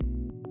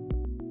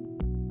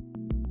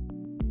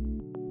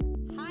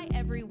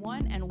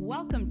everyone, and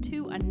welcome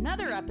to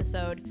another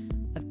episode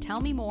of Tell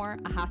Me More,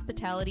 a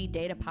hospitality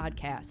data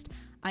podcast.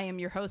 I am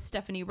your host,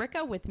 Stephanie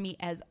Ricca. With me,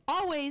 as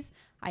always,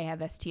 I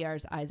have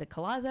STR's Isaac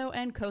Collazo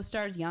and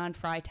CoStar's Jan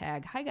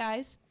Freitag. Hi,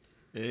 guys.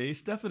 Hey,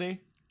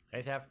 Stephanie.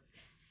 Hey, Steph.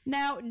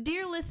 Now,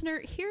 dear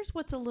listener, here's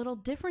what's a little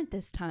different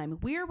this time.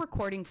 We are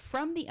recording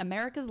from the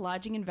America's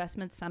Lodging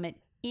Investment Summit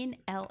in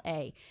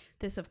LA.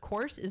 This, of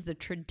course, is the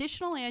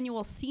traditional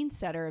annual scene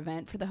setter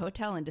event for the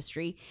hotel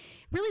industry.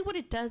 Really what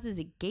it does is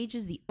it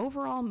gauges the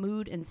overall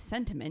mood and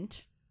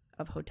sentiment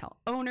of hotel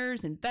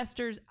owners,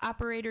 investors,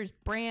 operators,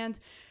 brands,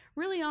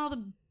 really all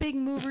the big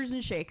movers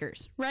and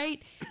shakers,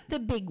 right? The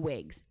big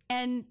wigs.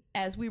 And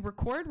as we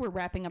record, we're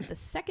wrapping up the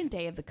second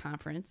day of the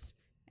conference.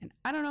 And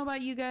I don't know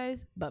about you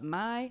guys, but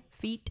my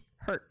feet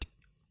hurt.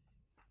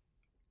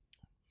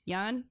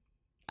 Jan?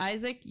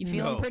 Isaac, you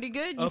feeling pretty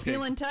good? You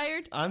feeling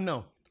tired?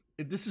 No.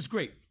 This is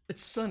great.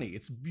 It's sunny.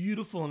 It's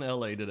beautiful in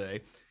LA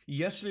today.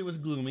 Yesterday was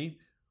gloomy,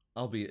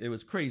 albeit it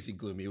was crazy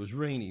gloomy. It was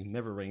rainy.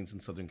 Never rains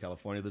in Southern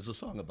California. There's a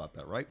song about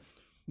that, right?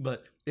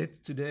 But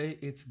today,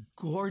 it's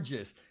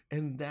gorgeous.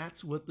 And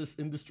that's what this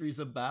industry is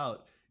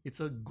about.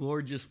 It's a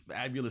gorgeous,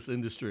 fabulous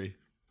industry.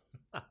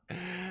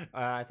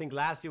 I think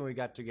last year when we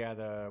got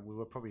together, we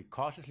were probably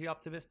cautiously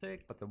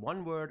optimistic. But the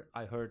one word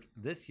I heard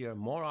this year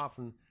more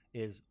often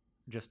is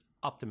just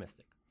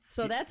optimistic.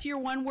 So that's your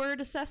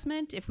one-word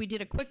assessment? If we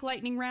did a quick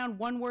lightning round,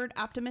 one word,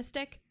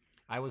 optimistic?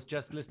 I was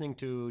just listening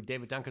to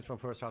David Duncan from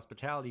First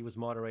Hospitality. He was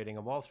moderating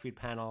a Wall Street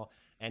panel,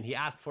 and he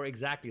asked for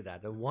exactly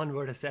that, a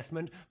one-word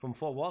assessment from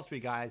four Wall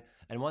Street guys.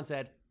 And one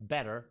said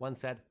better, one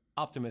said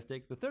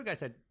optimistic. The third guy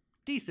said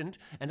decent,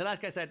 and the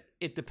last guy said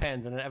it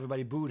depends, and then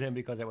everybody booed him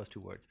because there was two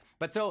words.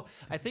 But so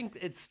I think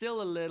it's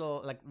still a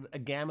little like a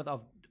gamut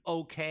of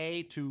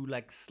okay to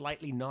like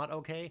slightly not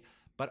okay.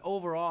 But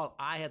overall,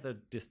 I had the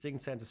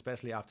distinct sense,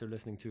 especially after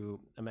listening to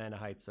Amanda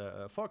Height's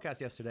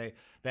forecast yesterday,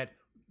 that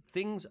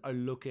things are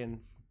looking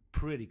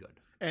pretty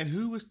good. And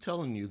who was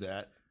telling you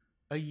that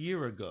a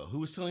year ago? Who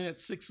was telling you that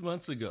 6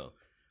 months ago?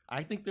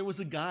 I think there was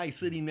a guy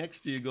sitting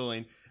next to you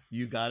going,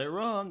 you got it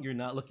wrong. You're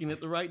not looking at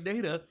the right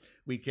data.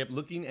 We kept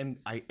looking, and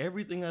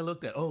everything I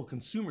looked at,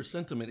 consumer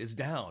sentiment is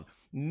down.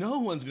 No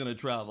one's going to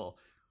travel.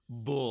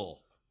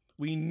 Bull.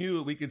 We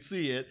knew it. We could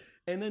see it.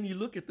 And then you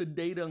look at the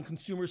data on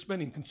consumer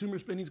spending. Consumer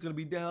spending is going to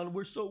be down.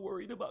 We're so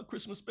worried about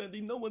Christmas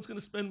spending. No one's going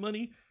to spend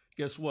money.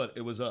 Guess what?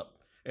 It was up.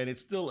 And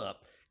it's still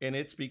up. And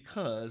it's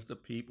because the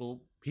people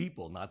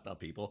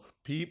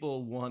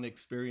want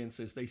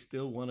experiences. They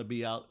still want to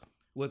be out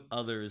with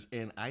others.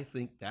 And I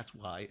think that's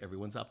why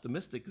everyone's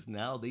optimistic, because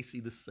now they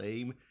see the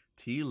same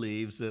tea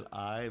leaves that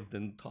I've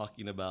been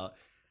talking about.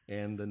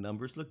 And the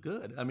numbers look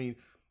good. I mean,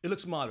 it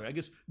looks moderate. I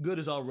guess good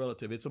is all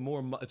relative. It's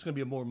going to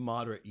be a more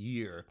moderate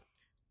year,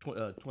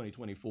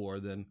 2024,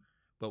 than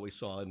what we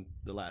saw in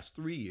the last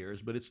 3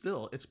 years. But it's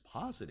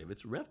positive.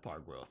 It's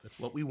RevPAR growth. That's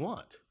what we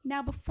want.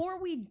 Now, before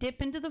we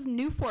dip into the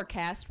new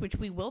forecast, which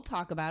we will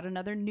talk about,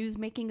 another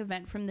news-making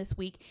event from this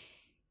week,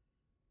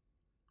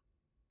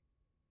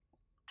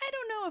 I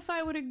don't know if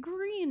I would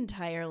agree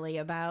entirely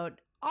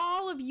about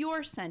all of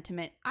your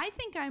sentiment. I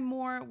think I'm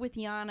more with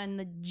Jan on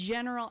the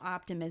general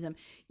optimism.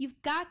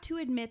 You've got to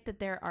admit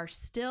that there are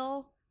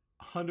still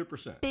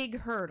 100% big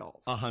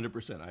hurdles.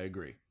 100%. I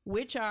agree.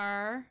 Which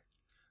are?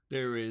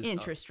 There is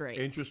interest rates.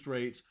 Interest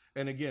rates.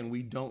 And again,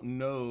 we don't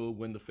know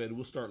when the Fed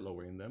will start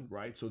lowering them,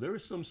 right? So there are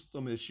some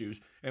issues,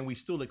 and we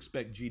still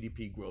expect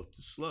GDP growth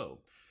to slow.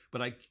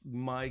 But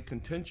my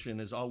contention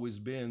has always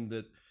been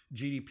that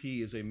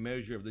GDP is a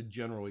measure of the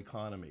general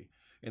economy.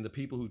 And the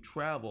people who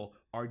travel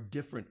are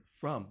different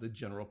from the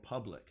general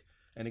public.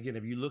 And again,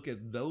 if you look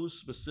at those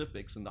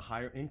specifics and the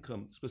higher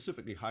income,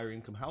 specifically higher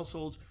income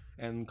households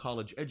and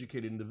college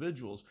educated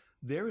individuals,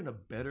 they're in a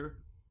better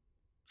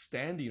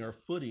standing or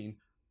footing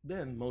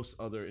than most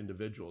other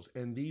individuals.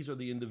 And these are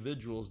the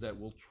individuals that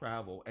will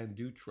travel and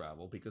do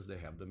travel because they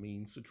have the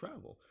means to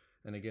travel.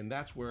 And again,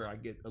 that's where I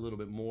get a little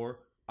bit more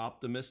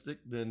optimistic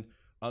than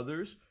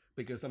others,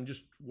 because I'm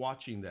just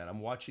watching that.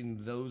 I'm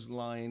watching those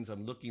lines.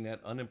 I'm looking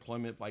at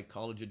unemployment by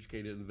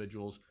college-educated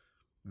individuals,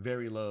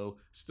 very low.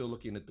 Still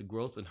looking at the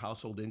growth in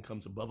household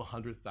incomes above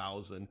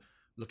 100,000.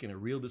 Looking at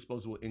real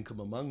disposable income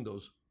among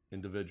those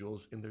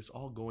individuals, and there's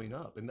all going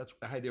up. And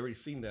I had already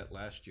seen that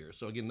last year.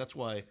 So again, that's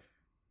why,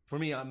 for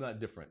me, I'm not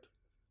different.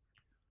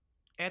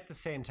 At the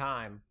same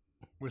time,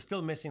 we're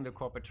still missing the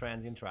corporate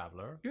transient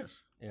traveler.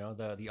 Yes. You know,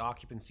 the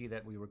occupancy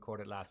that we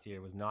recorded last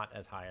year was not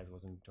as high as it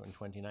was in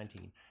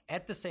 2019.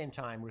 At the same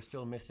time, we're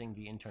still missing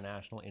the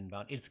international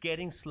inbound. It's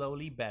getting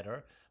slowly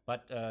better,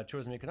 but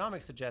Tourism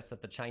Economics suggests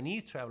that the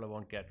Chinese traveler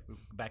won't get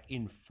back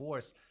in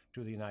force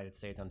to the United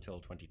States until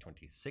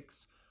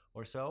 2026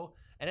 or so.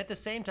 And at the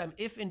same time,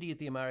 if indeed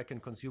the American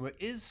consumer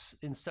is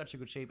in such a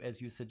good shape as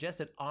you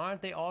suggested,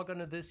 aren't they all going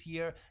to this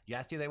year?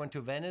 Last year they went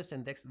to Venice,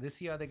 and this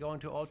year are they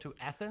going to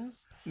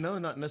Athens? No,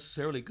 not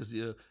necessarily, because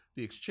the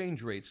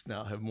exchange rates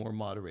now have more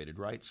moderated,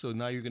 right? So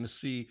now you're going to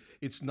see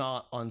it's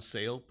not on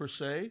sale per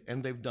se,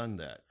 and they've done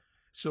that.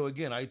 So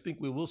again, I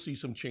think we will see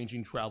some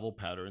changing travel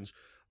patterns.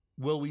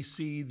 will we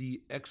see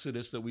the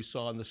exodus that we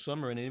saw in the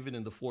summer and even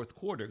in the fourth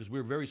quarter? Because we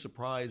were very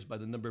surprised by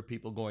the number of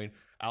people going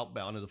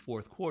outbound in the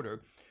fourth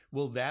quarter.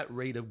 Will that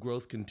rate of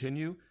growth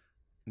continue?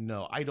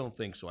 No, I don't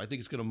think so. I think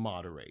it's going to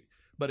moderate.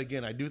 But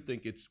again, I do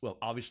think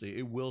obviously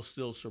it will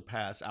still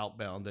surpass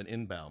outbound and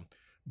inbound.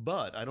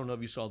 But I don't know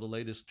if you saw the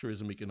latest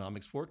tourism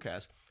economics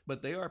forecast,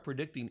 but they are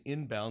predicting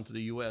inbound to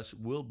the U.S.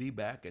 will be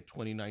back at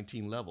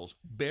 2019 levels,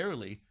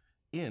 barely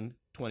in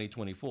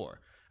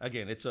 2024.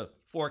 Again, it's a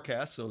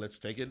forecast, so let's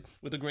take it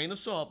with a grain of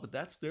salt, but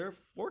that's their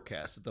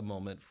forecast at the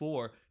moment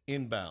for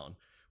inbound.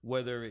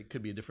 Whether it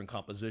could be a different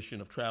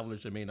composition of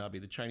travelers, it may not be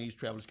the Chinese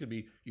travelers, could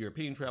be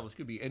European travelers,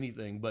 could be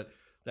anything, but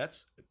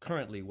that's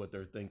currently what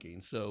they're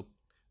thinking. So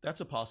that's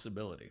a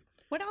possibility.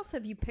 What else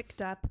have you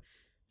picked up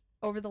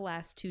over the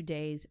last 2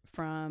 days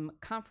from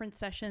conference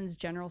sessions,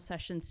 general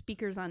sessions,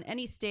 speakers on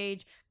any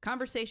stage,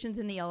 conversations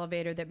in the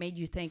elevator that made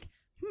you think,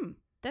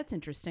 that's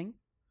interesting?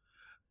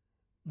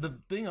 The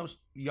thing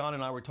Jan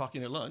and I were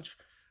talking at lunch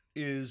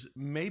is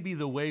maybe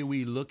the way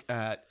we look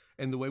at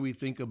and the way we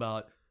think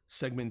about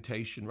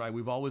segmentation, right?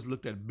 We've always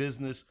looked at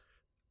business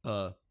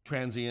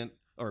transient,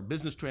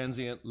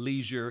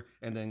 leisure,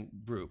 and then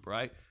group,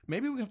 right?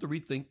 Maybe we have to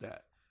rethink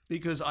that.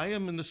 Because I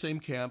am in the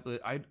same camp.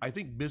 I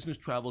think business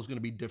travel is going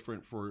to be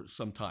different for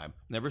some time.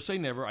 Never say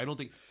never. I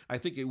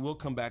think it will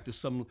come back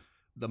to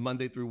the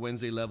Monday through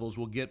Wednesday levels.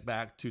 We'll get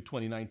back to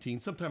 2019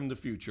 sometime in the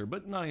future,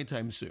 but not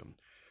anytime soon.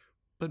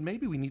 But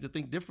maybe we need to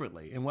think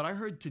differently. And what I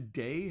heard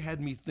today had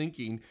me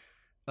thinking,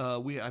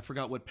 I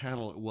forgot what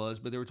panel it was,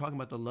 but they were talking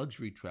about the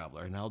luxury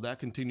traveler and how that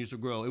continues to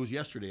grow. It was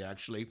yesterday,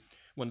 actually,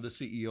 one of the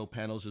CEO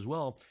panels as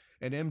well.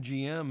 And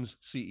MGM's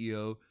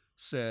CEO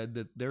said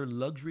that their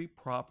luxury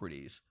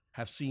properties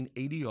have seen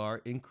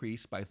ADR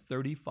increase by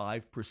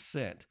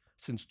 35%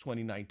 since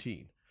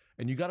 2019.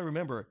 And you got to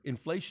remember,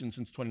 inflation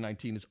since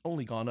 2019 has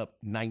only gone up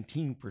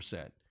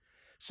 19%.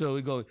 So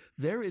we go,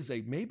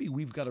 maybe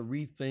we've got to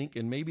rethink,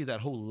 and maybe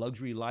that whole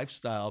luxury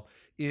lifestyle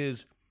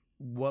is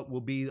what will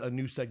be a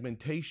new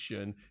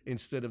segmentation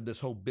instead of this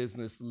whole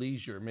business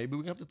leisure. Maybe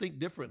we have to think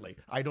differently.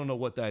 I don't know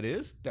what that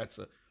is. That's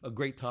a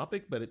great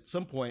topic, but at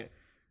some point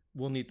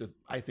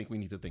I think we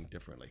need to think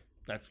differently.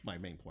 That's my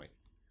main point.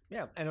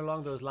 Yeah, and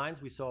along those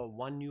lines, we saw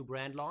one new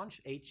brand launch,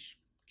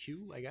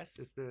 HQ, I guess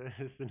is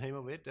the name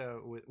of it,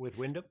 with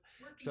Wyndham.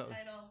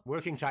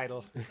 Working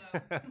title.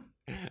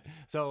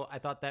 So I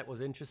thought that was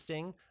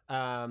interesting.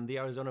 The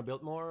Arizona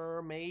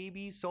Biltmore may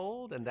be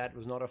sold, and that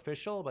was not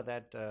official, but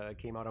that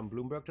came out on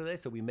Bloomberg today.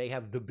 So we may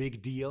have the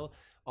big deal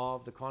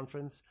of the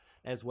conference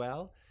as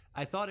well.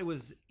 I thought it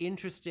was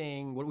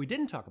interesting what we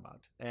didn't talk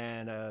about.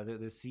 And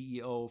the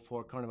CEO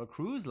for Carnival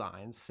Cruise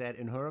Lines said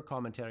in her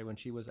commentary when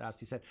she was asked,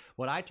 he said,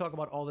 what I talk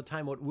about all the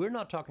time, what we're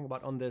not talking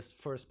about on this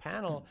first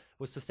panel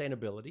was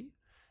sustainability.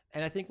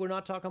 And I think we're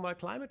not talking about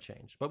climate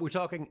change, but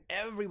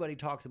everybody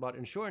talks about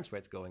insurance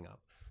rates going up.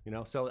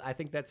 So I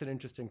think that's an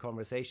interesting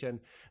conversation.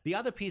 The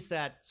other piece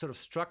that sort of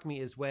struck me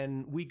is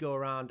when we go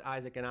around,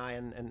 Isaac and I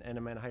and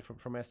Amanda Hyde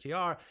from STR,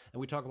 and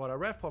we talk about our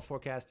RevPAR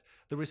forecast,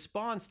 the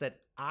response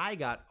that I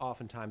got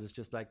oftentimes is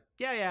just like,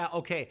 yeah,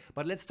 okay,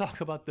 but let's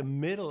talk about the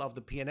middle of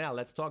the P&L.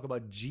 Let's talk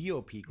about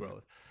GOP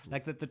growth.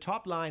 Like the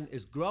top line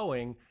is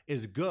growing,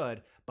 is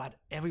good, but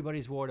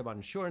everybody's worried about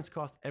insurance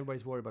costs,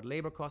 everybody's worried about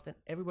labor costs, and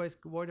everybody's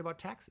worried about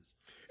taxes.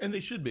 And they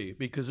should be,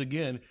 because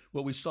again,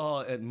 what we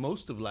saw at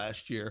most of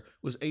last year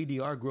was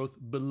ADR growth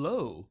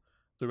below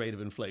the rate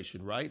of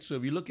inflation, right? So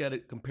if you look at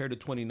it compared to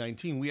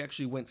 2019, we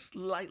actually went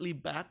slightly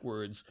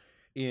backwards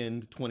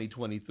in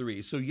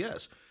 2023. So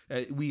yes,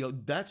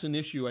 that's an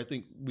issue I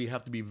think we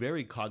have to be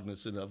very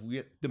cognizant of.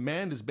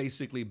 Demand is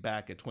basically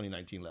back at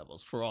 2019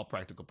 levels for all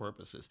practical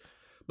purposes,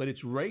 but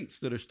it's rates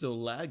that are still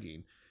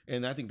lagging.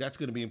 And I think that's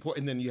going to be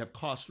important. And then you have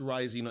costs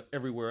rising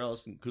everywhere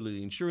else,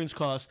 including insurance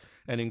costs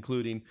and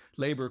including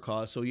labor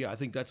costs. So yeah, I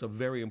think that's a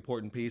very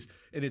important piece.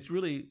 And it's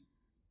really,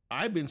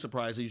 I've been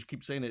surprised that you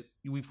keep saying it.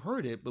 We've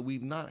heard it, but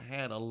we've not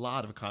had a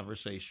lot of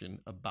conversation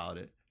about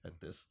it at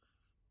this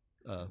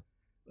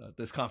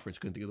conference.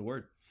 Couldn't think of the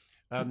word.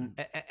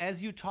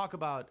 As you talk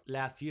about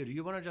last year, do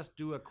you want to just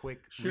do a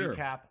quick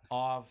recap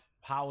of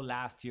how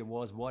last year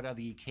was? What are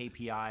the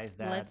KPIs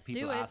that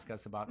people ask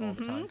us about all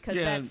the time? Because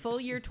that full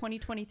year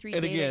 2023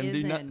 data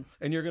is in.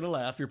 And you're going to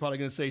laugh. You're probably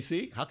going to say,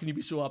 see, how can you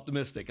be so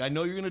optimistic? I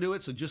know you're going to do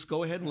it, so just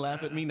go ahead and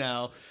laugh at me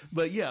now.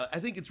 But yeah, I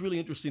think it's really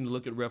interesting to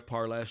look at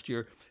RevPAR last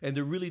year and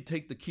to really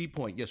take the key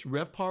point. Yes,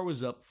 RevPAR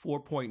was up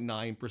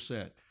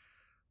 4.9%,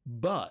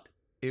 but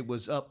it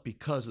was up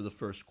because of the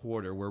first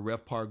quarter where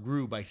RevPAR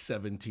grew by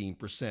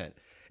 17%.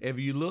 If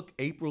you look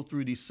April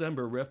through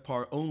December,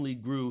 RevPAR only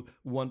grew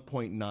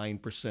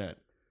 1.9%.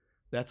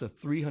 That's a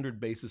 300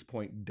 basis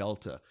point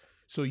delta.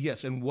 So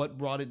yes, and what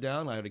brought it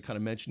down, I already kind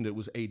of mentioned it,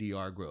 was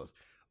ADR growth.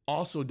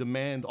 Also,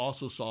 demand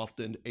also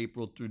softened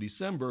April through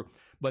December,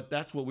 but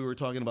that's what we were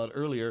talking about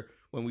earlier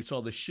when we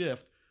saw the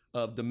shift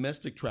of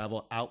domestic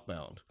travel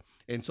outbound.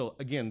 And so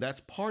again, that's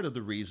part of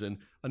the reason.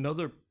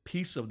 Another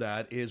piece of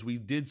that is we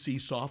did see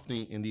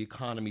softening in the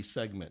economy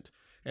segment,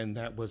 and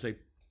that was a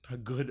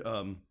good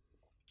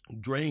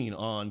drain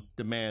on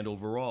demand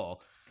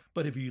overall.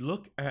 But if you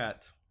look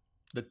at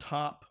the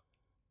top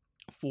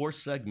 4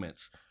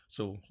 segments,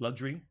 so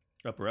luxury,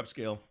 upper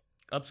upscale,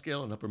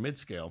 and upper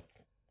mid-scale,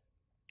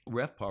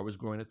 RevPAR was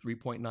growing at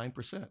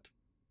 3.9%.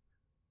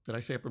 Did I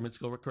say upper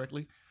mid-scale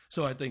correctly?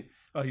 So I think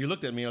you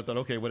looked at me and I thought,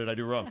 okay, what did I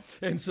do wrong?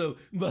 And so,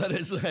 but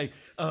it's like,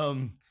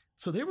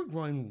 so they were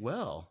growing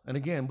well. And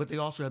again, but they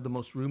also had the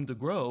most room to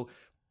grow.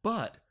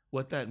 But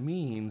what that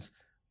means,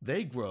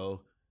 they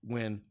grow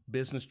when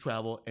business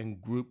travel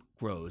and group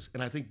grows.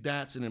 And I think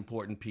that's an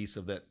important piece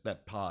of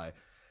that pie.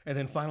 And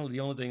then finally, the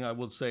only thing I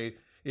would say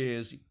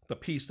is the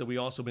piece that we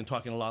also been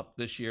talking a lot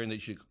this year and that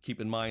you should keep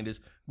in mind is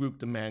group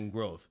demand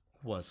growth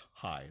was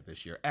high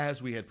this year,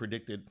 as we had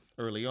predicted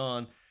early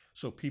on.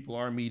 So people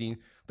are meeting,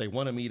 they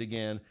want to meet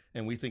again,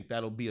 and we think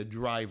that'll be a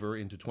driver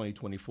into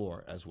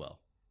 2024 as well.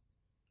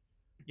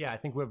 Yeah, I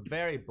think we're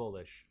very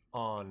bullish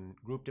on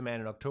group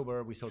demand in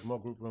October. We sold more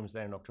group rooms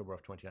there in October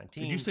of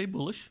 2019. Did you say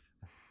bullish?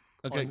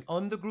 Okay.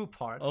 On the group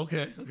part.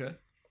 Okay.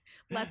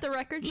 Let the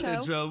record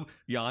show. So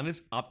Jan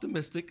is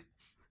optimistic.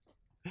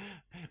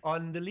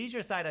 On the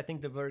leisure side, I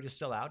think the word is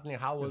still out.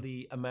 How will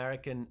the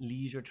American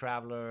leisure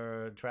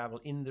traveler travel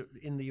in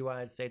the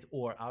United States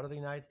or out of the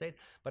United States?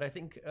 But I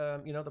think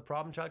the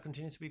problem child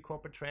continues to be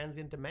corporate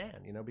transient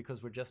demand.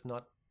 Because we're just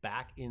not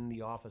back in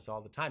the office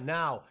all the time.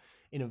 Now,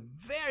 in a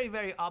very,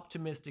 very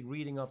optimistic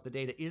reading of the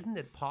data, isn't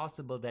it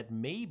possible that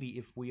maybe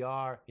if we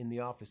are in the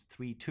office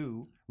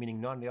 3-2,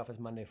 meaning not in the office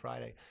Monday,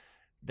 Friday,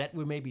 that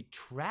we may be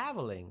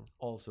traveling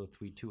also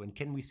 3-2, and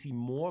can we see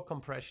more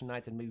compression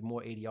nights and maybe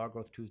more ADR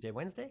growth Tuesday,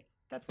 Wednesday?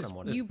 That's what I'm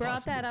wondering. You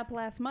brought that up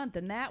last month,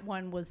 and that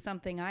one was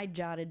something I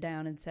jotted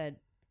down and said,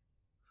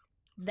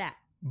 that.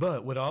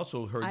 But what I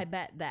also heard... I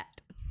bet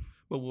that.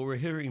 But what we're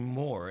hearing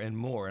more and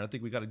more, and I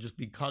think we got to just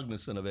be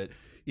cognizant of it,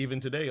 even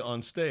today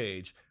on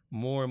stage,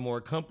 more and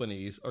more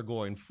companies are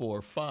going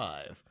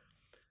 4-5.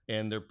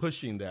 And they're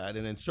pushing that.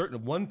 And in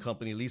one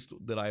company, at least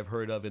that I've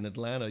heard of in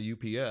Atlanta,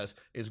 UPS,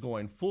 is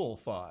going full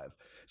 5.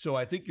 So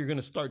I think you're going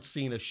to start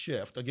seeing a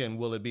shift. Again,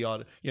 will it be,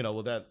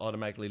 will that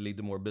automatically lead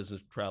to more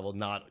business travel?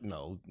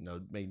 No,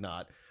 may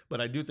not.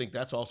 But I do think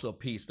that's also a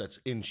piece that's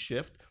in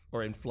shift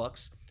or in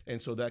flux.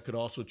 And so that could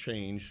also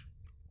change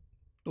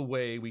the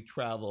way we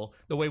travel,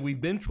 the way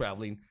we've been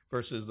traveling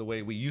versus the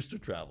way we used to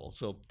travel.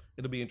 So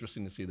it'll be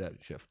interesting to see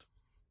that shift.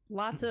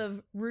 Lots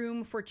of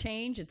room for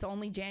change. It's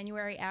only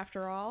January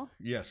after all.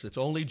 Yes, it's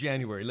only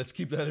January. Let's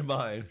keep that in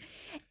mind.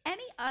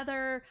 Any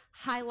other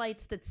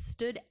highlights that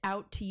stood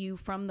out to you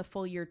from the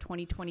full year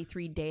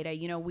 2023 data?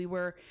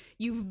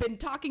 You've been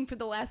talking for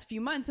the last few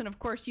months, and of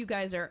course you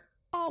guys are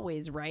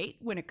always right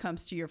when it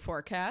comes to your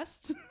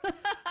forecasts.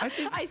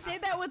 I say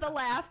that with a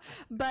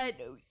laugh,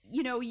 but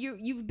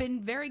you've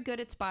been very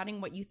good at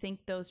spotting what you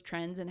think those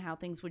trends and how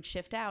things would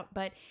shift out.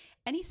 But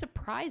any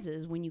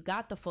surprises when you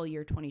got the full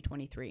year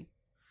 2023?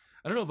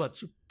 I don't know about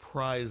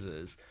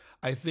surprises.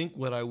 I think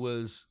I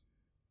was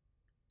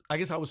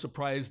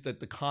surprised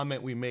at the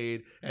comment we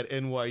made at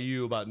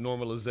NYU about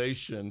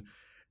normalization,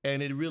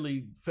 and it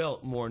really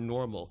felt more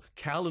normal.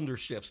 Calendar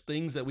shifts,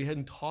 things that we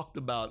hadn't talked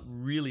about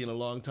really in a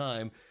long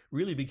time,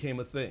 really became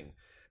a thing.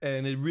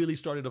 And it really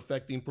started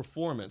affecting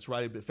performance,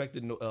 right? It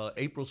affected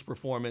April's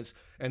performance,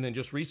 and then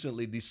just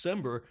recently,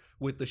 December,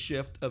 with the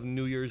shift of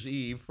New Year's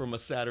Eve from a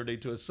Saturday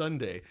to a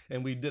Sunday.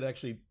 And we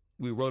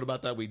wrote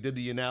about that. We did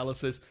the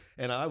analysis,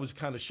 and I was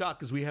kind of shocked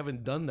because we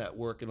haven't done that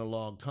work in a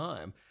long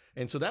time.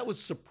 And so that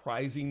was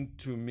surprising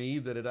to me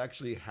that it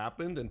actually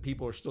happened, and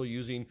people are still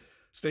using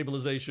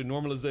stabilization,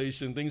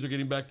 normalization, things are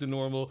getting back to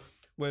normal,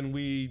 when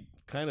we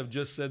kind of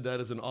just said that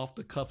as an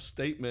off-the-cuff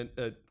statement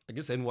at, I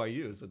guess,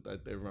 NYU,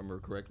 if I remember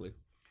correctly.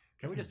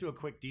 Can we just do a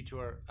quick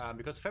detour?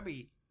 Because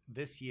February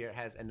this year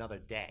has another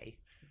day.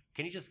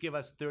 Can you just give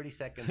us 30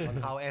 seconds on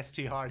how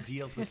STR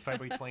deals with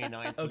February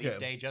 29th leap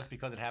day, just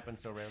because it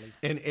happens so rarely?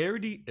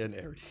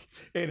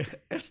 In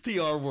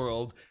STR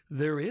world,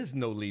 there is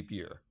no leap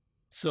year.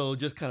 So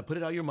just kind of put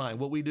it out of your mind.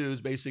 What we do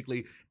is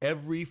basically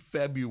every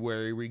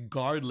February,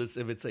 regardless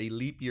if it's a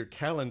leap year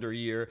calendar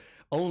year,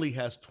 only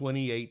has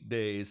 28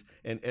 days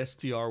in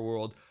STR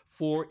world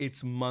for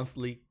its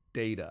monthly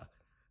data.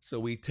 So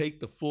we take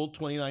the full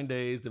 29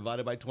 days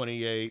divided by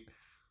 28,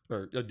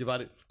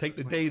 take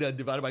the data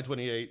divided by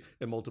 28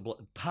 and multiply.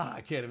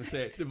 I can't even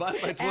say it. Divided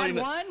by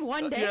 29. And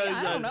one day.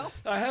 I don't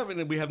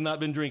know. We have not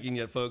been drinking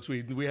yet, folks.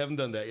 We haven't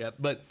done that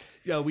yet. But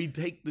we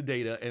take the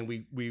data and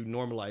we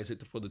normalize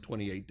it for the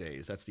 28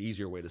 days. That's the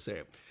easier way to say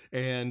it.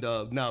 And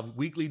now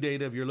weekly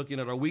data, if you're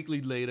looking at our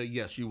weekly data,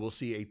 yes, you will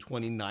see a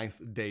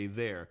 29th day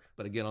there.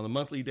 But again, on the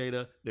monthly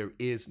data, there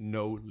is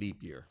no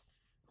leap year.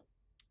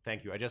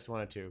 Thank you. I just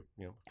wanted to,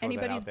 throw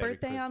anybody's that out there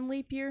birthday on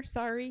leap year?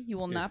 Sorry, you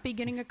will not be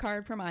getting a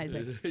card from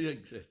Isaac.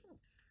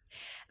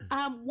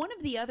 One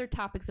of the other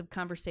topics of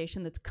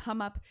conversation that's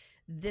come up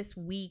this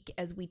week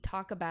as we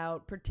talk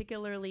about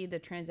particularly the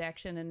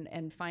transaction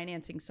and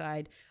financing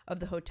side of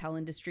the hotel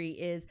industry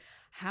is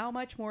how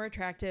much more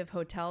attractive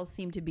hotels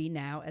seem to be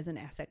now as an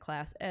asset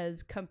class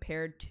as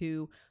compared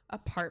to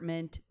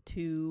apartment,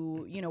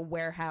 to,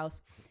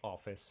 warehouse.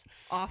 Office.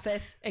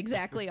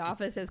 Exactly.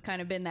 Office has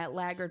kind of been that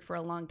laggard for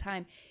a long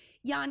time.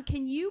 Jan,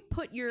 can you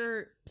put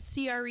your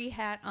CRE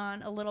hat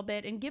on a little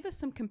bit and give us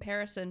some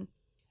comparison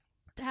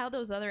to how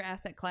those other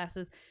asset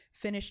classes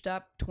finished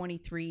up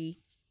 23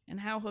 and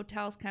how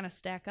hotels kind of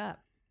stack up?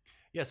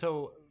 Yeah,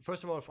 so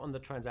first of all, on the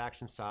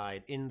transaction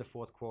side, in the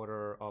fourth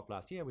quarter of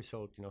last year, we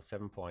sold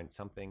 7 point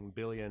something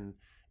billion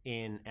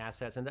in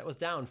assets, and that was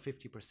down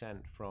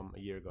 50% from a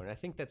year ago. And I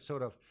think that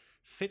sort of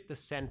fit the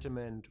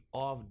sentiment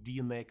of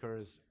deal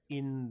makers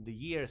in the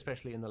year,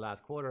 especially in the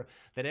last quarter,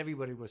 that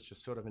everybody was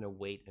just sort of in a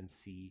wait and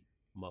see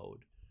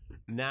mode.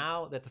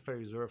 Now that the Federal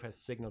Reserve has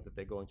signaled that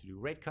they're going to do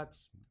rate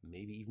cuts,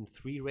 maybe even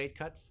 3 rate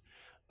cuts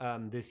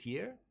this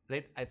year,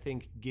 that I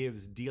think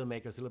gives deal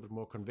makers a little bit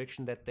more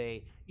conviction that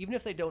they, even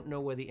if they don't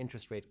know where the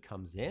interest rate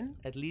comes in,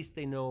 at least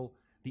they know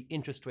the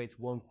interest rates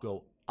won't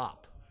go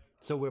up.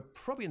 So we're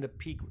probably in the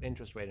peak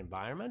interest rate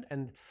environment.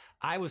 And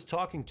I was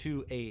talking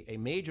to a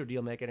major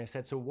deal maker and I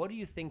said, so what do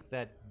you think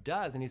that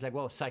does? And he's like,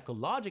 well,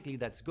 psychologically,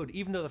 that's good.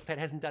 Even though the Fed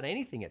hasn't done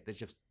anything yet, they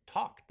just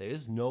talk. There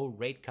is no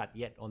rate cut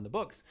yet on the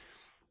books.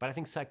 But I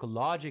think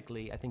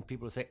psychologically, I think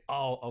people will say,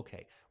 oh,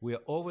 okay, we're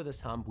over this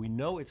hump. We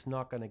know it's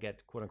not going to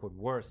get, quote unquote,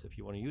 worse, if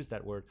you want to use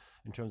that word,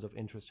 in terms of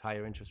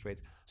higher interest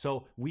rates.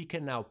 So we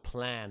can now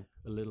plan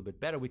a little bit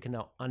better. We can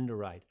now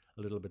underwrite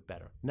a little bit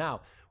better.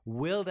 Now,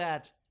 will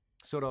that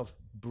sort of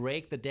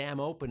break the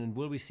dam open and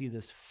will we see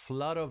this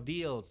flood of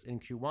deals in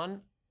Q1?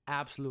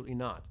 Absolutely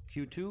not.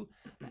 Q2,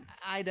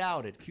 I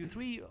doubt it.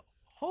 Q3,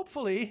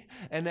 hopefully.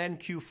 And then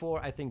Q4,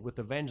 I think with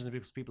the vengeance,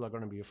 because people are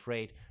going to be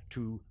afraid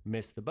to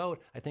miss the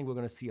boat, I think we're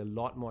going to see a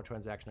lot more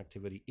transaction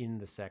activity in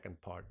the second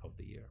part of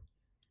the year.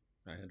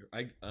 I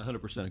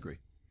 100% agree.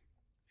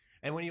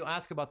 And when you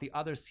ask about the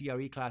other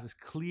CRE classes,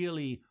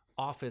 clearly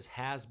office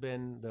has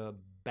been the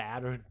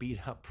battered,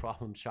 beat up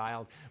problem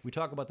child. We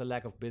talk about the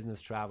lack of business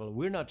travel.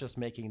 We're not just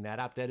making that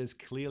up. That is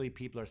clearly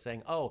people are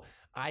saying, oh,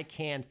 I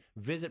can't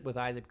visit with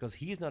Isaac because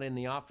he's not in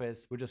the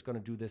office. We're just going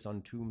to do this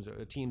on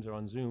Teams or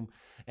on Zoom.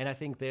 And I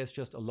think there's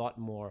just a lot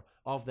more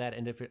of that.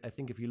 And I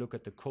think if you look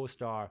at the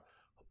CoStar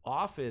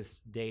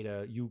office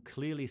data, you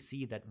clearly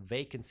see that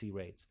vacancy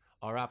rates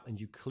are up, and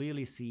you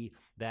clearly see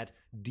that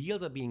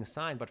deals are being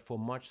signed, but for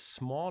much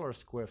smaller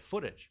square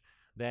footage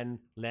than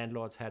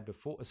landlords had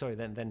before,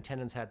 than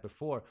tenants had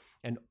before.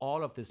 And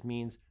all of this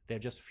means there are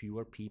just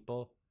fewer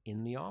people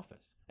in the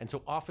office. And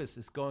so office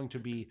is going to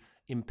be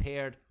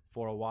impaired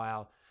for a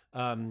while.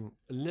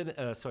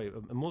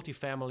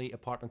 Multifamily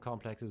apartment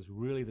complex is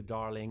really the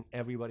darling.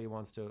 Everybody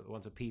wants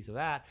a piece of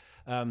that.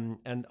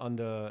 And on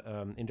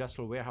the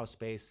industrial warehouse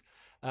space,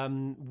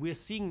 we're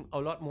seeing a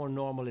lot more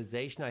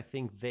normalization. I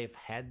think they've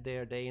had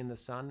their day in the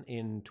sun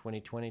in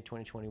 2020,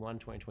 2021,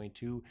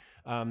 2022.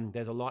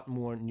 There's a lot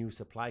more new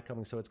supply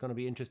coming, so it's going to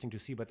be interesting to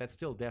see, but that's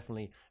still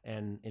definitely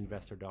an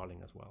investor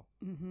darling as well.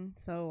 Mm-hmm.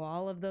 So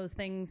all of those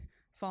things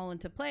fall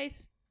into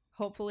place.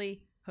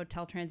 Hopefully,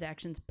 hotel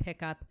transactions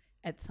pick up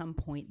at some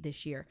point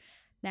this year.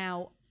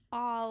 Now,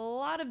 a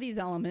lot of these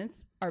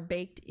elements are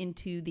baked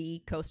into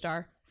the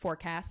CoStar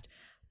forecast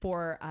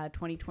for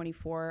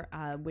 2024,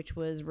 which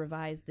was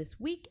revised this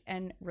week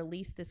and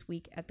released this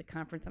week at the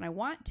conference. And I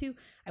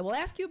will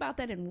ask you about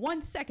that in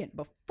 1 second.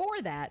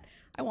 Before that,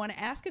 I want to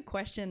ask a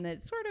question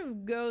that sort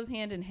of goes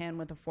hand in hand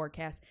with the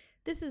forecast.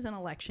 This is an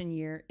election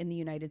year in the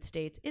United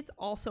States. It's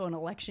also an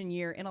election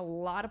year in a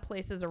lot of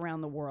places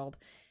around the world.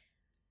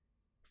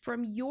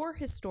 From your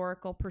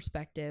historical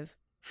perspective,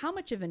 how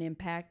much of an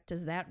impact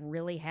does that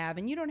really have?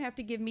 And you don't have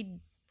to give me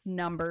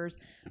numbers,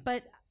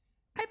 but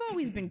I've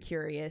always been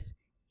curious.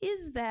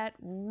 Is that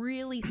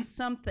really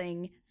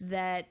something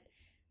that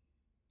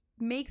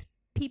makes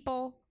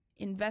people,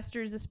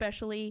 investors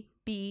especially,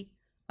 be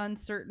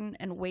uncertain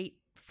and wait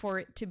for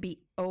it to be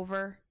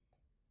over?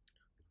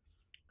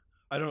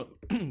 I don't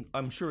know.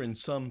 I'm sure in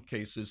some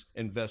cases,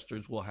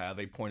 investors will have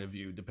a point of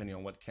view depending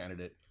on what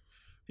candidate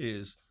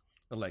is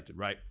elected,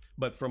 right?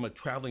 But from a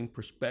traveling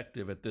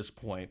perspective at this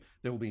point,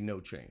 there will be no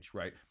change,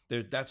 right?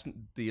 That's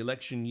the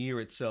election year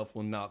itself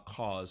will not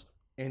cause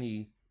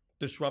any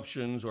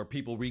disruptions or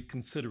people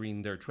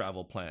reconsidering their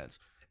travel plans,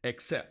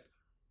 except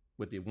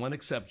with the one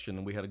exception,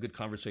 and we had a good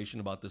conversation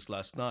about this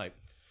last night,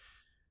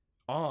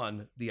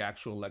 on the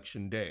actual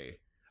election day,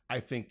 I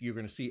think you're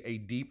going to see a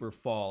deeper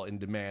fall in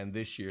demand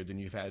this year than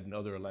you've had in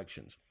other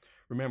elections.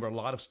 Remember, a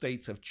lot of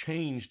states have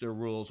changed their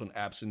rules on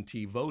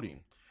absentee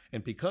voting.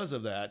 And because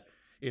of that,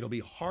 it'll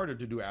be harder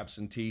to do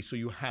absentee, so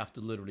you have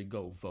to literally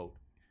go vote.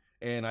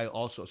 And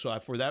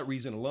for that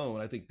reason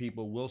alone, I think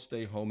people will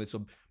stay home. It's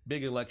a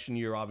big election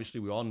year, obviously.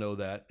 We all know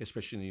that,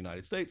 especially in the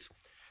United States.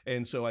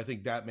 And so I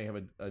think that may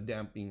have a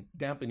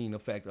dampening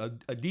effect,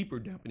 a deeper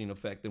dampening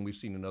effect than we've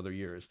seen in other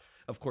years.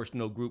 Of course,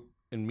 no group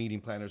and meeting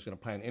planner is going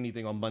to plan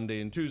anything on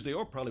Monday and Tuesday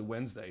or probably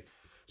Wednesday.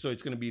 So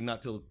it's going to be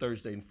not till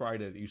Thursday and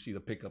Friday that you see the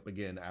pickup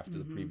again after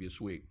the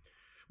previous week.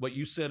 What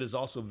you said is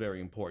also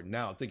very important.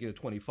 Now, thinking of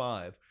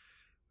 25,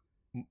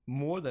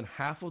 more than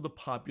half of the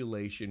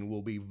population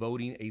will be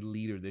voting a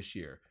leader this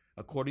year.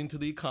 According to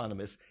The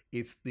Economist,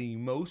 it's the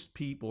most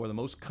people or the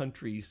most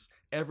countries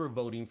ever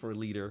voting for a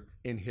leader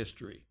in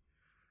history.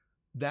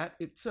 That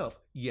itself,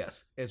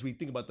 yes, as we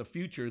think about the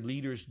future,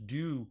 leaders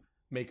do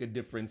make a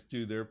difference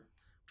to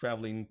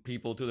traveling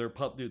people to their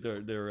people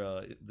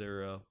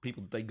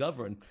that they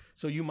govern.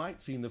 So you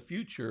might see in the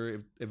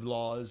future if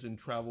laws and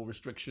travel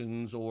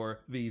restrictions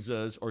or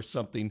visas or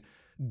something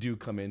do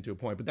come into a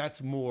point, but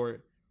that's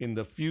more in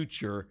the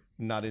future,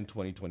 not in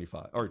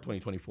 2025 or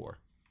 2024.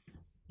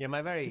 Yeah,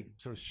 my very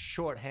sort of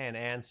shorthand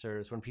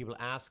answers when people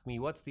ask me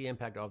what's the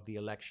impact of the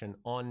election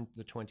on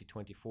the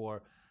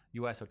 2024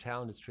 U.S.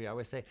 hotel industry, I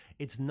always say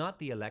it's not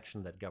the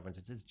election that governs,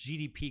 it's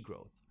GDP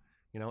growth.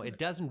 It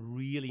doesn't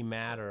really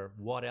matter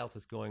what else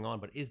is going on,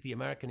 but is the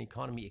American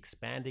economy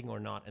expanding or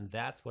not? And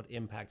that's what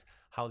impacts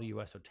how the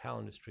U.S. hotel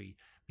industry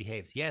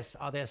behaves. Yes,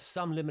 are there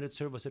some limited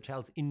service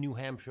hotels in New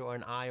Hampshire or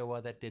in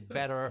Iowa that did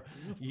better?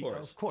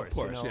 Of course,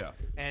 yeah.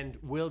 And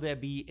will there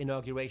be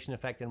inauguration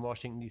effect in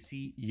Washington,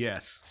 D.C.?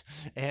 Yes.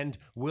 And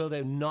will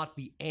there not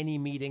be any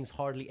meetings,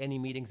 hardly any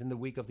meetings in the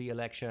week of the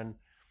election?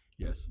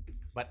 Yes.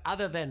 But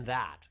other than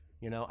that,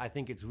 I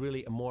think it's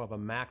really more of a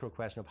macro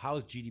question of how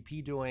is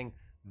GDP doing?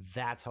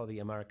 That's how the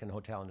American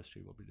hotel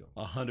industry will be doing.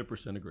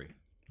 100% agree.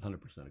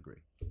 100%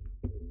 agree.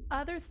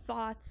 Other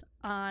thoughts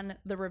on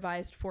the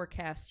revised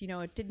forecast?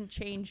 It didn't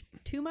change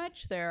too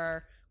much. There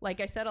are,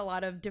 like I said, a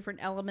lot of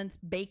different elements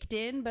baked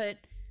in, but...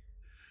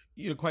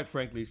 quite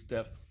frankly,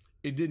 Steph,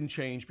 it didn't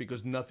change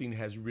because nothing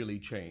has really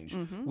changed.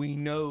 Mm-hmm. We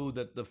know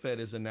that the Fed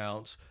has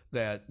announced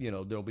that,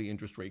 there'll be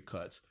interest rate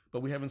cuts,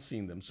 but we haven't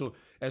seen them. So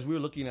as we're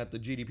looking at the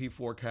GDP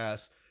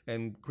forecast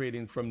and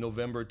creating from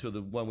November to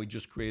the one we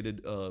just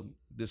created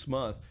this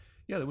month,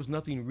 there was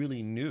nothing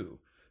really new.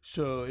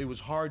 So it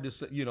was hard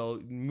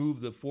to,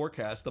 move the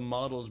forecast. The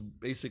models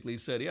basically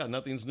said,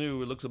 nothing's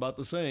new. It looks about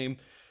the same.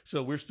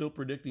 So we're still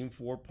predicting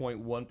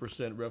 4.1%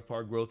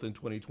 RevPAR growth in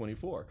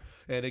 2024.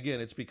 And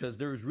again, it's because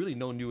there's really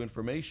no new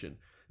information.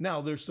 Now,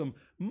 there's some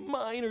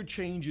minor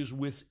changes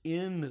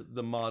within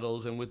the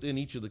models and within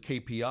each of the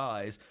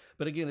KPIs.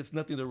 But again, it's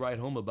nothing to write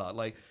home about.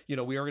 Like,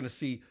 we are going to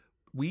see,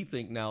 we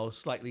think now,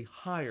 slightly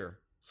higher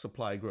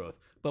supply growth.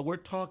 But we're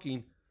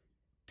talking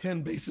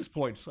 10 basis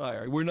points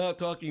higher. We're not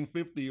talking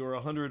 50 or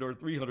 100 or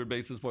 300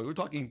 basis points. We're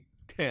talking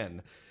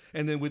 10.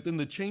 And then within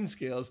the chain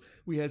scales,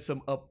 we had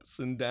some ups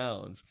and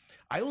downs.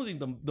 I only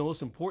think the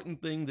most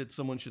important thing that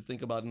someone should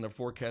think about in their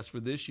forecast for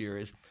this year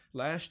is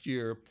last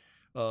year,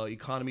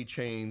 economy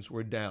chains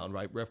were down,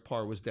 right?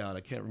 RevPAR was down. I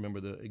can't remember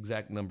the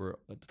exact number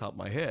at the top of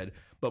my head.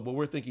 But what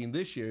we're thinking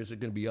this year is it's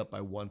going to be up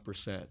by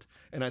 1%.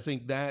 And I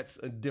think that's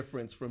a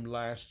difference from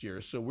last year.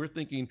 So we're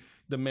thinking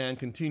demand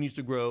continues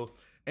to grow.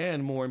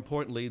 And more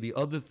importantly, the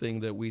other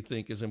thing that we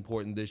think is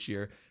important this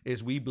year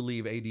is we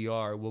believe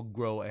ADR will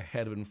grow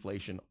ahead of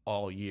inflation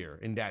all year.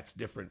 And that's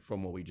different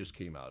from what we just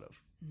came out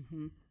of.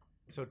 Mm-hmm.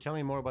 So tell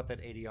me more about that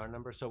ADR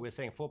number. So we're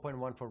saying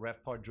 4.1 for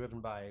RevPAR driven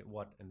by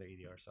what in the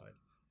ADR side?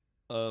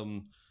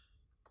 3.1.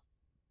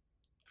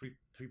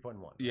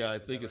 Yeah, I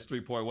think it's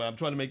 3.1. I'm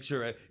trying to make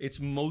sure it's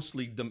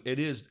mostly, it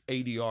is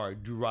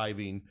ADR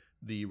driving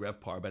the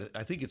RevPAR, but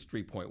I think it's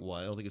 3.1.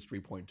 I don't think it's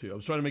 3.2. I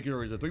was trying to make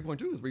sure it's a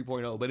 3.2 or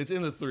 3.0, but it's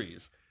in the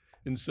threes.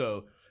 And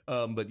so,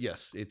 but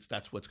yes,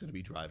 that's what's going to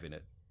be driving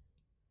it.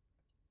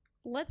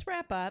 Let's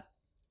wrap up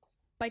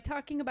by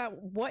talking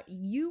about what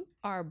you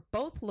are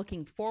both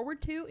looking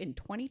forward to in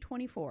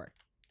 2024.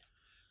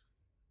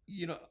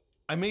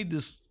 I made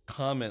this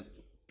comment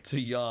to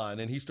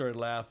Jan and he started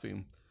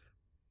laughing.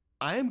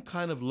 I am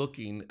kind of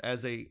looking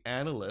as a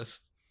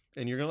analyst,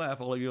 and you're going to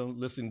laugh, all of you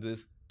listening to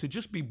this, to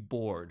just be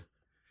bored.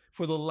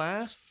 For the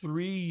last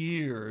 3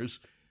 years,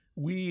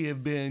 we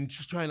have been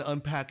just trying to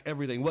unpack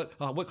everything.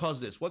 What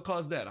caused this? What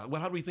caused that? How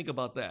do we think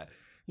about that?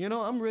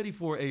 I'm ready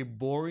for a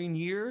boring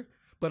year,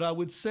 but I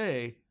would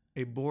say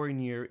a boring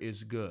year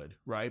is good,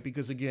 right?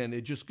 Because again,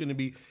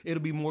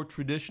 it'll be more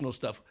traditional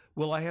stuff.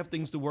 Will I have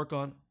things to work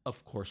on?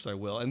 Of course I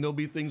will. And there'll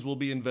be things we'll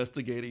be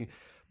investigating.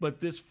 But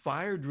this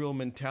fire drill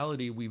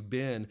mentality we've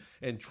been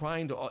and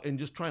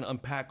just trying to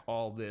unpack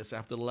all this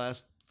after the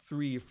last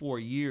 3 or 4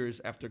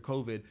 years after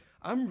COVID,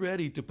 I'm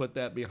ready to put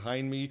that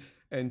behind me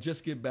and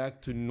just get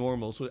back to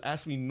normal. So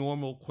ask me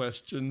normal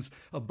questions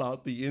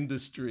about the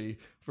industry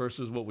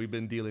versus what we've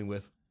been dealing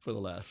with for the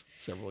last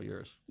several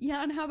years.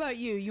 Yeah, and how about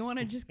you? You want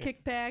to just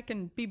kick back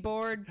and be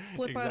bored,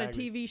 flip on a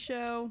TV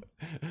show?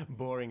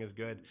 Boring is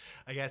good.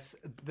 I guess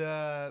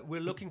we're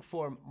looking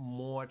for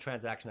more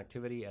transaction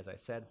activity, as I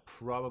said,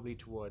 probably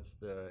towards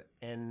the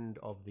end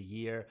of the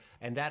year.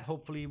 And that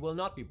hopefully will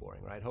not be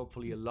boring, right?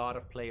 Hopefully a lot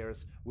of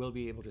players will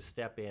be able to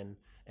step in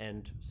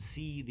and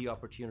see the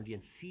opportunity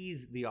and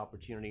seize the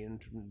opportunity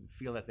and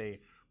feel that they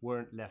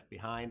weren't left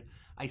behind.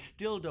 I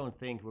still don't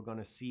think we're going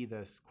to see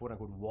this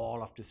quote-unquote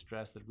wall of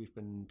distress that we've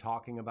been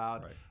talking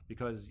about, right,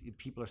 because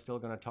people are still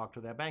going to talk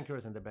to their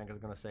bankers, and the bankers are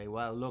going to say,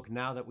 well, look,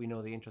 now that we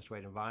know the interest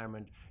rate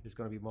environment is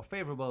going to be more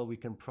favorable, we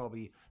can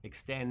probably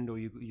extend, or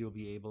you'll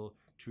be able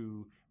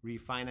to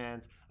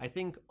refinance. I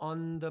think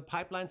on the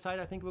pipeline side,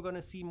 I think we're going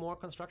to see more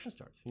construction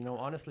starts.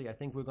 Honestly, I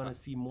think we're going to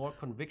see more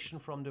conviction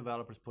from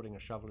developers putting a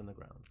shovel in the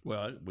ground.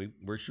 Well,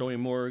 we're showing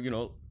more,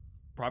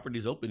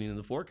 properties opening in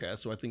the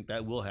forecast. So I think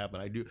that will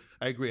happen.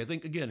 I agree. I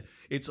think, again,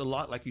 it's a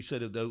lot, like you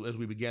said, as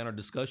we began our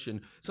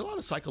discussion, it's a lot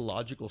of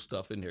psychological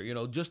stuff in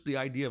there. Just the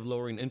idea of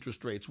lowering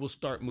interest rates will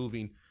start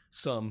moving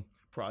some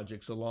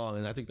projects along,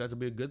 and I think that'd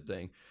be a good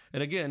thing.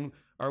 And again,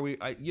 are we?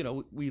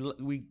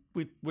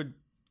 We're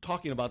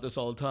talking about this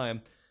all the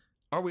time.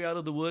 Are we out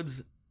of the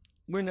woods?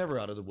 We're never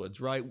out of the woods,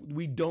 right?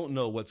 We don't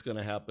know what's going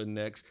to happen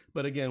next.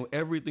 But again,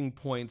 everything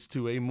points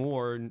to a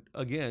more,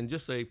 again,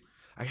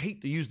 I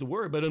hate to use the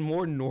word, but a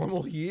more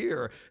normal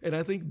year. And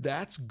I think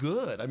that's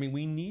good. I mean,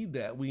 we need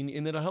that.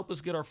 And it'll help us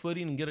get our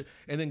footing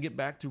and then get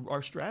back to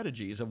our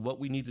strategies of what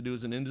we need to do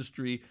as an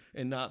industry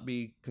and not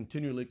be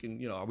continually,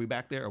 are we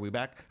back there? Are we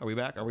back? Are we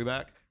back? Are we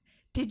back?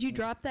 Did you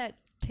drop that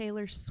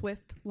Taylor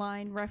Swift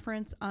line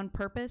reference on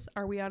purpose?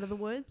 Are we out of the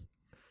woods?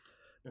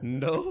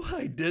 No,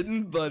 I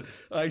didn't, but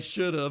I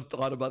should have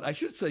thought about it. I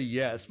should say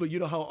yes, but you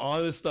know how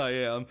honest I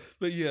am.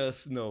 But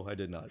yes, no, I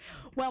did not.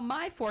 Well,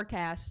 my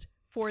forecast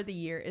for the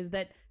year is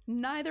that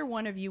neither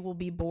one of you will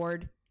be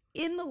bored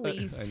in the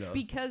least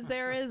because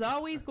there is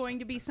always going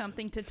to be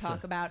something to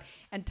talk about,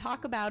 and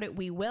talk about it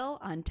we will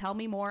on Tell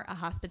Me More, a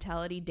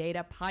hospitality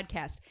data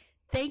podcast.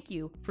 Thank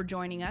you for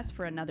joining us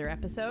for another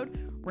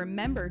episode.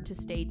 Remember to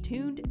stay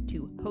tuned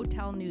to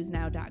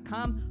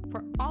hotelnewsnow.com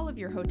for all of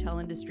your hotel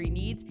industry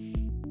needs,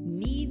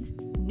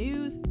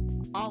 news,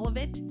 all of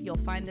it. You'll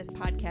find this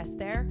podcast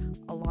there,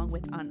 along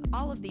with on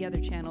all of the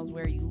other channels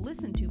where you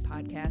listen to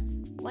podcasts.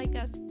 Like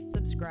us,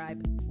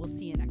 subscribe. We'll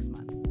see you next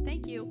month.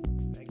 Thank you.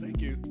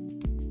 Thank you.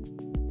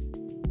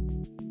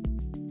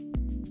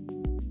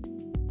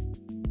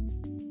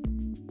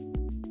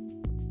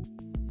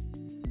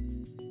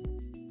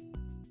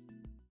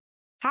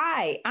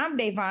 Hi, I'm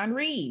Davon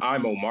Reed.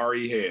 I'm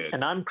Omari Head.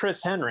 And I'm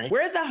Chris Henry.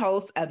 We're the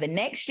hosts of the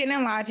Next Gen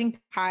and Lodging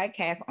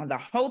podcast on the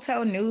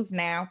Hotel News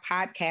Now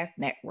podcast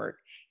network.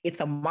 It's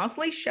a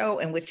monthly show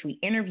in which we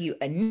interview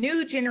a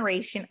new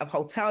generation of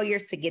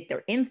hoteliers to get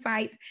their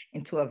insights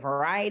into a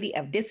variety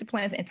of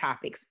disciplines and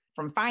topics,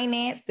 from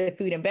finance to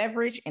food and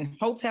beverage and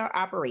hotel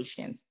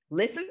operations.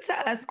 Listen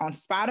to us on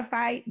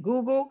Spotify,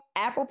 Google,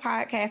 Apple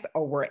Podcasts,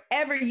 or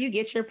wherever you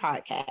get your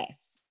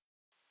podcasts.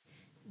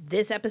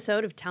 This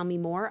episode of Tell Me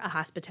More, a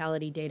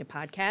hospitality data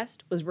podcast,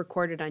 was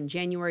recorded on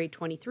January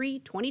 23,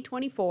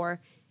 2024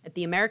 at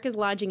the America's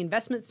Lodging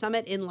Investment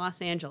Summit in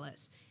Los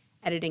Angeles.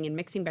 Editing and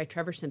mixing by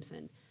Trevor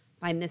Simpson.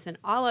 Find this and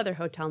all other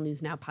Hotel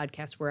News Now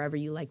podcasts wherever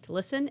you like to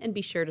listen, and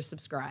be sure to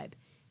subscribe.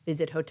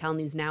 Visit Hotel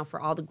News Now for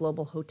all the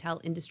global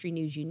hotel industry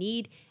news you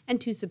need and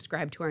to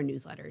subscribe to our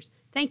newsletters.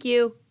 Thank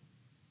you.